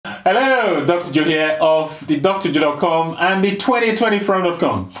Joe, Dr. Joe here of the drjoe.com and the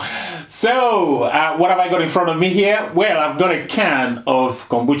 2020from.com. So, what have I got in front of me here? Well, I've got a can of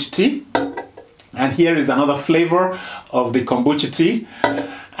kombucha tea. And here is another flavor of the kombucha tea.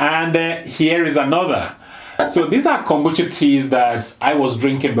 And here is another. So these are kombucha teas that I was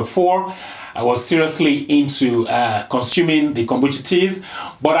drinking before. I was seriously into consuming the kombucha teas,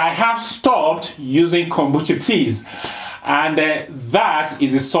 but I have stopped using kombucha teas. And that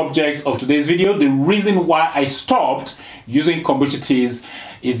is the subject of today's video. The reason why I stopped using kombucha teas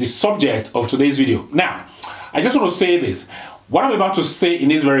is the subject of today's video. Now, I just want to say this. What I'm about to say in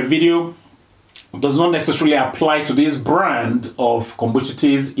this very video does not necessarily apply to this brand of kombucha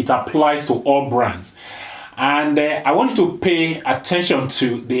teas. It applies to all brands. And I want you to pay attention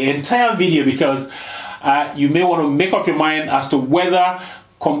to the entire video because you may want to make up your mind as to whether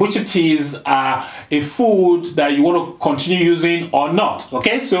kombucha teas are a food that you want to continue using or not.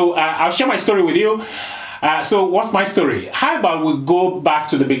 Okay, so I'll share my story with you. So what's my story? How about we go back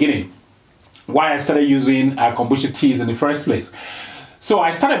to the beginning, why I started using kombucha teas in the first place. So I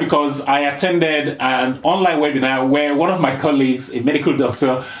started because I attended an online webinar where one of my colleagues, a medical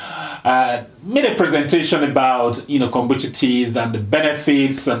doctor, made a presentation about kombucha teas and the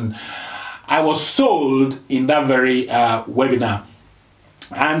benefits, and I was sold in that very webinar.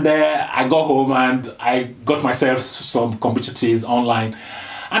 And I got home and I got myself some kombucha teas online,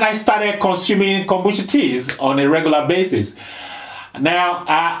 and I started consuming kombucha teas on a regular basis. Now,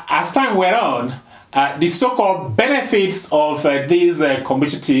 as time went on, the so-called benefits of these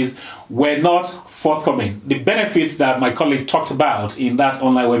kombucha teas were not forthcoming. The benefits that my colleague talked about in that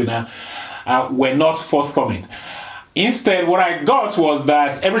online webinar were not forthcoming. Instead, what I got was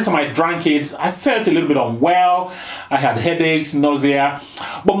that every time I drank it, I felt a little bit unwell. I had headaches, nausea,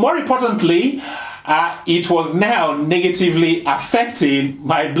 but more importantly, it was now negatively affecting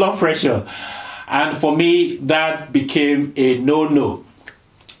my blood pressure. And for me, that became a no-no.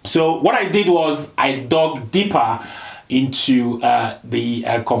 So what I did was I dug deeper into the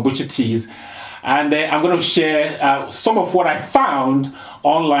kombucha teas, and I'm going to share some of what I found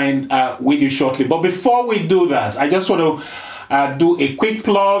online with you shortly. But before we do that, I just want to do a quick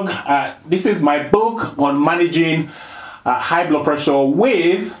plug. This is my book on managing high blood pressure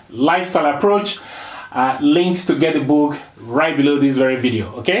with lifestyle approach. Links to get the book right below this very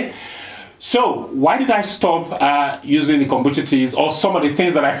video, okay? So why did I stop using the kombucha teas, or some of the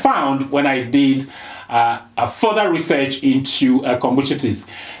things that I found when I did a further research into kombucha teas?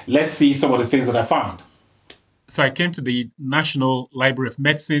 Let's see some of the things that I found. So I came to the National Library of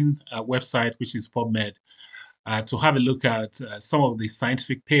Medicine website, which is PubMed, to have a look at some of the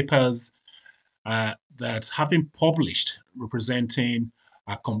scientific papers that have been published representing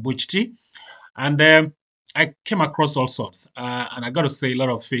kombucha tea. And I came across all sorts, and I got to say, a lot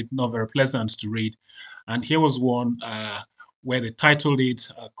of it not very pleasant to read. And here was one where they titled it,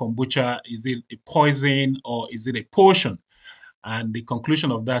 Kombucha, is it a poison or is it a potion? And the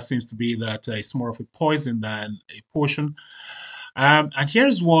conclusion of that seems to be that it's more of a poison than a potion. And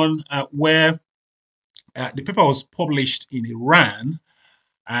here's one where the paper was published in Iran,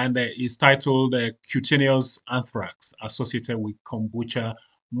 and is titled Cutaneous Anthrax Associated with Kombucha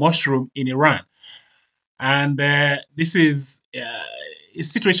Mushroom in Iran. And this is a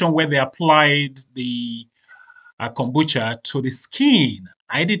situation where they applied the kombucha to the skin.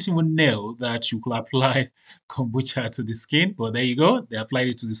 I didn't even know that you could apply kombucha to the skin, but there you go. They applied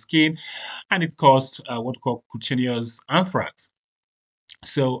it to the skin, and it caused what we call cutaneous anthrax.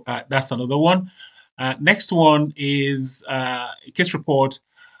 So that's another one. Next one is a case report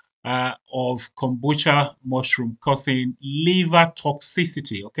of kombucha mushroom causing liver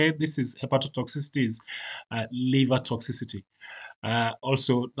toxicity. Okay, this is hepatotoxicity, is liver toxicity.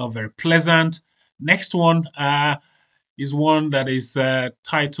 Also not very pleasant. Next one is one that is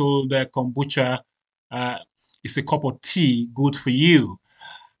titled Kombucha is a cup of tea good for you.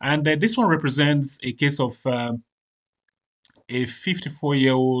 And this one represents a case of a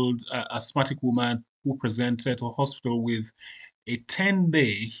 54-year-old asthmatic woman who presented to hospital with a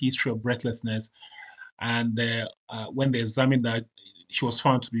 10-day history of breathlessness. And when they examined that, she was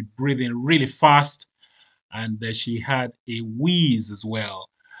found to be breathing really fast, and she had a wheeze as well.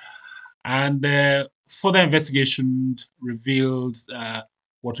 And further investigation revealed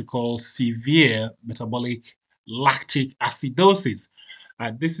what we call severe metabolic lactic acidosis.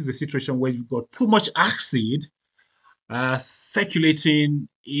 This is a situation where you've got too much acid circulating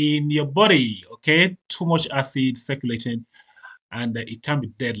in your body, okay? Too much acid circulating, and it can be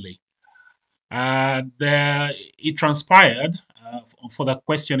deadly. And it transpired, on further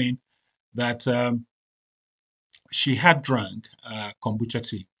questioning, that she had drank kombucha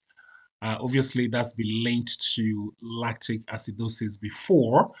tea. Obviously, that's been linked to lactic acidosis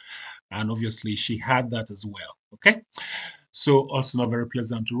before, and obviously she had that as well. Okay, so also not very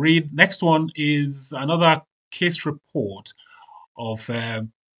pleasant to read. Next one is another case report of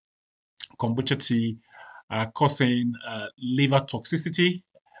kombucha tea causing liver toxicity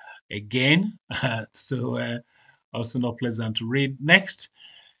again. Also not pleasant to read. Next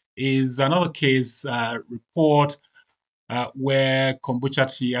is another case report where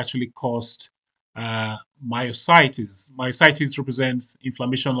kombucha tea actually caused myositis. Myositis represents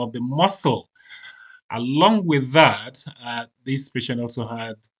inflammation of the muscle. Along with that, this patient also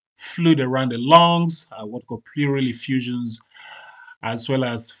had fluid around the lungs, what called pleural effusions, as well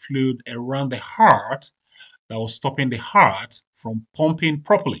as fluid around the heart that was stopping the heart from pumping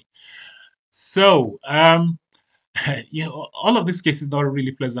properly. So, all of these cases not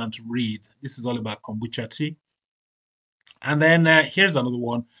really pleasant to read. This is all about kombucha tea. And then here's another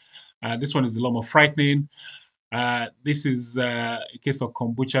one. This one is a lot more frightening. This is a case of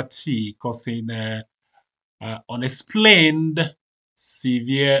kombucha tea causing unexplained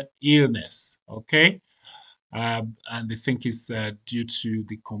severe illness. Okay, and they think it's due to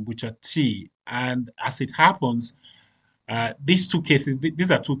the kombucha tea. And as it happens, these two cases, these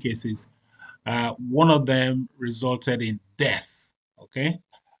are two cases. One of them resulted in death. Okay,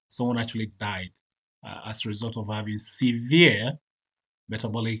 someone actually died as a result of having severe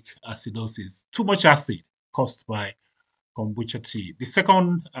metabolic acidosis, too much acid caused by kombucha tea. The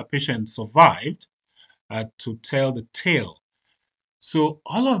second patient survived to tell the tale. So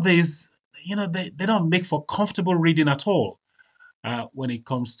all of these, they don't make for comfortable reading at all when it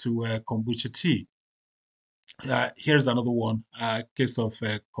comes to kombucha tea. Here's another one, case of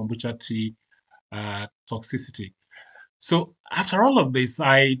kombucha tea toxicity. So after all of this,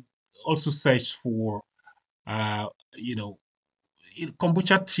 I also searched for, uh, you know,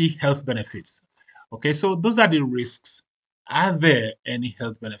 kombucha tea health benefits. Okay, so those are the risks. Are there any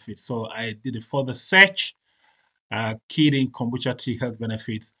health benefits? So I did a further search, keyed in kombucha tea health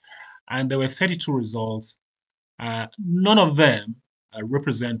benefits, and there were 32 results. None of them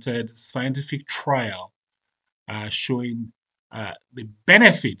represented scientific trial showing the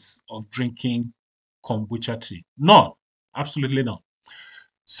benefits of drinking kombucha tea. None, absolutely none.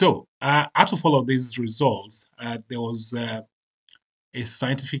 So, out of all of these results, there was a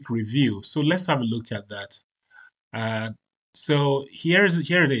scientific review. So let's have a look at that. So here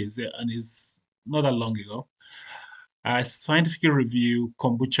it is, and it's not that long ago. Scientific review,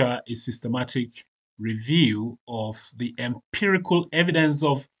 kombucha, a systematic review of the empirical evidence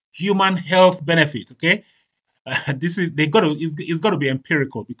of human health benefit. Okay, this is they got to it's got to be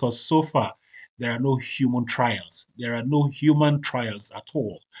empirical because so far there are no human trials. There are no human trials at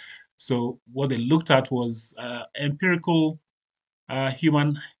all. So what they looked at was empirical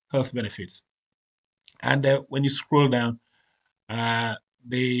human health benefits. And when you scroll down,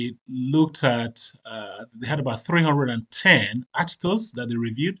 they looked at, they had about 310 articles that they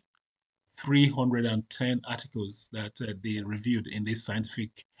reviewed, 310 articles that they reviewed in this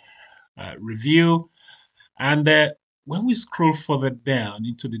scientific review. And when we scroll further down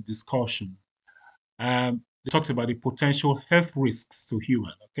into the discussion, they talked about the potential health risks to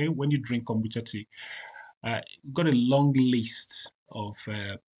human. Okay, when you drink kombucha tea, you've got a long list of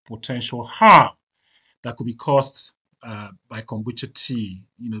potential harm that could be caused by kombucha tea.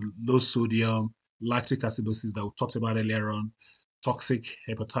 Low sodium, lactic acidosis that we talked about earlier on, toxic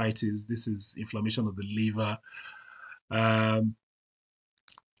hepatitis. This is inflammation of the liver.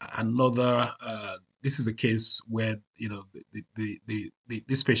 Another. This is a case where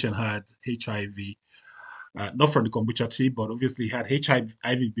this patient had HIV. Not from the kombucha tea, but obviously he had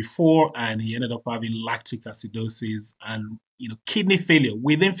HIV before, and he ended up having lactic acidosis and kidney failure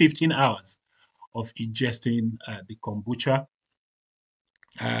within 15 hours of ingesting the kombucha.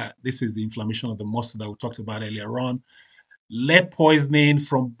 This is the inflammation of the muscle that we talked about earlier on. Lead poisoning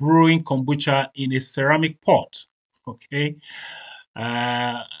from brewing kombucha in a ceramic pot. Okay.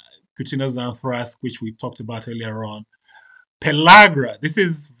 Cutaneous anthrax, which we talked about earlier on. Pellagra. This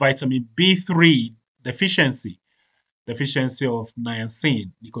is vitamin B3 deficiency of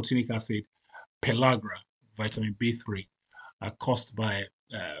niacin, nicotinic acid. Pellagra, vitamin B3, caused by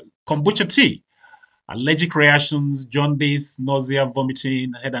kombucha tea. Allergic reactions, jaundice, nausea,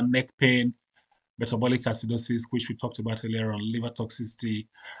 vomiting, head and neck pain, metabolic acidosis, which we talked about earlier on, liver toxicity,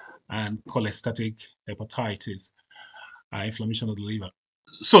 and cholestatic hepatitis, inflammation of the liver.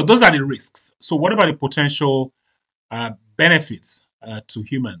 So those are the risks. So what about the potential benefits to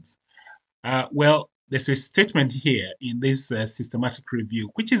humans? Well, there's a statement here in this systematic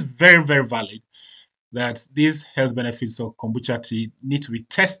review, which is very, very valid, that these health benefits of kombucha tea need to be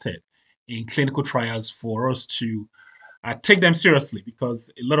tested in clinical trials for us to take them seriously,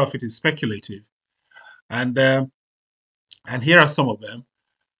 because a lot of it is speculative. And here are some of them.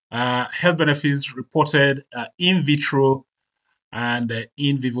 Health benefits reported in vitro and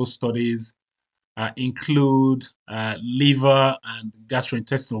in vivo studies include liver and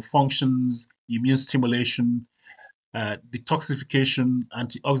gastrointestinal functions, immune stimulation, detoxification,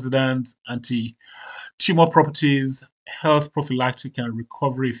 antioxidant, anti-tumor properties, health prophylactic and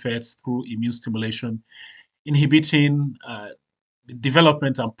recovery effects through immune stimulation, inhibiting the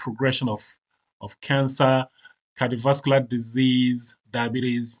development and progression of cancer, cardiovascular disease,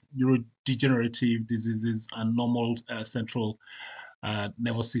 diabetes, neurodegenerative diseases, and normal central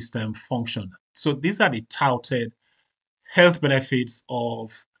nervous system function. So these are the touted health benefits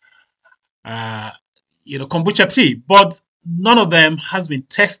of kombucha tea, but none of them has been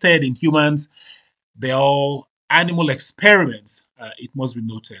tested in humans. They're all animal experiments, it must be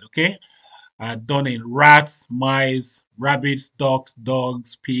noted, okay? Done in rats, mice, rabbits, ducks,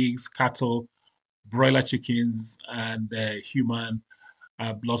 dogs, pigs, cattle, broiler chickens, and human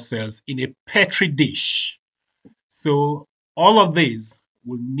blood cells in a petri dish. So all of these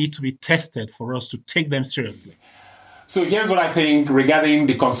will need to be tested for us to take them seriously. So here's what I think regarding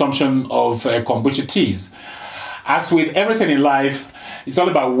the consumption of kombucha teas. As with everything in life, it's all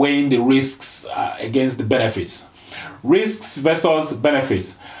about weighing the risks against the benefits. Risks versus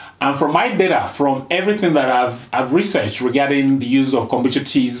benefits. And from my data, from everything that I've researched regarding the use of kombucha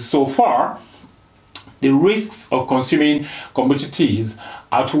teas so far, the risks of consuming kombucha teas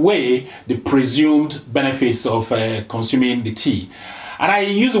outweigh the presumed benefits of consuming the tea. And I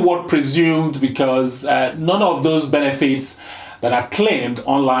use the word presumed because none of those benefits that are claimed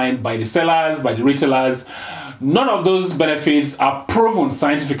online by the sellers, by the retailers, none of those benefits are proven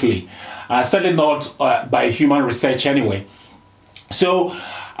scientifically, certainly not by human research anyway. So,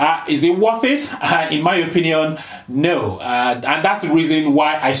 is it worth it? In my opinion, no. And that's the reason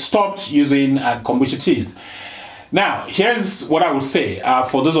why I stopped using kombucha teas. Now, here's what I would say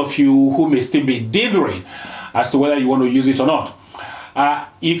for those of you who may still be dithering as to whether you want to use it or not.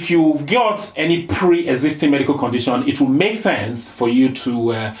 If you've got any pre-existing medical condition, it will make sense for you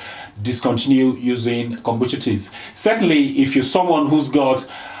to discontinue using kombucha teas. Certainly, if you're someone who's got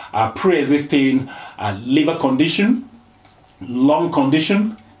a pre-existing liver condition, lung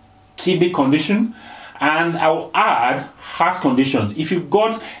condition, kidney condition, and I'll add heart condition. If you've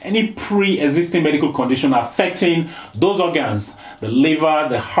got any pre-existing medical condition affecting those organs, the liver,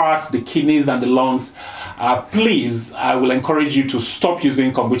 the heart, the kidneys, and the lungs, please, I will encourage you to stop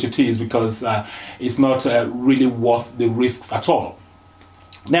using kombucha teas because it's not really worth the risks at all.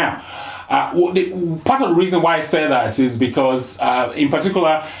 Now, part of the reason why I say that is because, in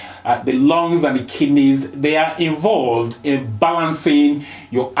particular, the lungs and the kidneys, they are involved in balancing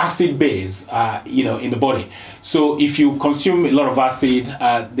your acid base, in the body. So if you consume a lot of acid,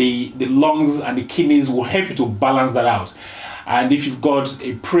 the lungs and the kidneys will help you to balance that out. And if you've got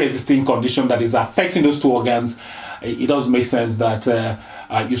a pre-existing condition that is affecting those two organs, it does make sense that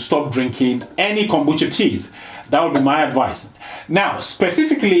you stop drinking any kombucha teas. That would be my advice. Now,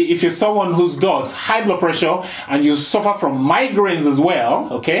 specifically, if you're someone who's got high blood pressure and you suffer from migraines as well,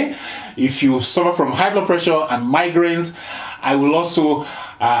 okay? If you suffer from high blood pressure and migraines, I will also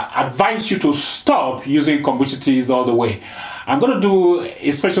advise you to stop using kombucha teas all the way. I'm going to do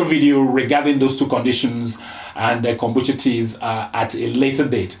a special video regarding those two conditions and kombucha teas at a later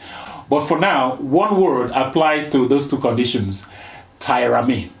date. But for now, one word applies to those two conditions: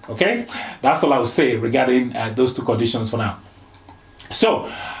 tyramine. Okay, that's all I will say regarding those two conditions for now.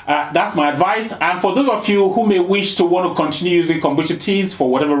 So that's my advice. And for those of you who may wish to want to continue using kombucha teas for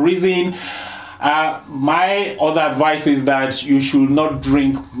whatever reason, my other advice is that you should not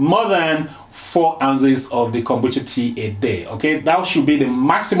drink more than 4 ounces of the kombucha tea a day. Okay, that should be the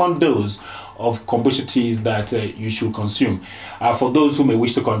maximum dose of kombucha teas that you should consume for those who may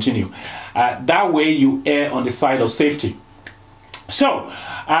wish to continue. That way you err on the side of safety. So,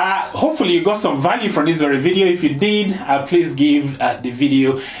 hopefully you got some value from this very video. If you did, please give the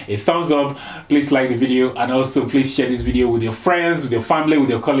video a thumbs up. Please like the video, and also please share this video with your friends, with your family, with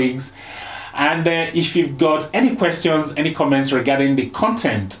your colleagues. And if you've got any questions, any comments regarding the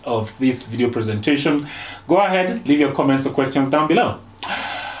content of this video presentation, go ahead, leave your comments or questions down below.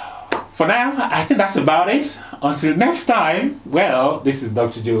 For now, I think that's about it. Until next time, well, this is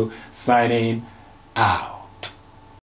Dr. Joe signing out.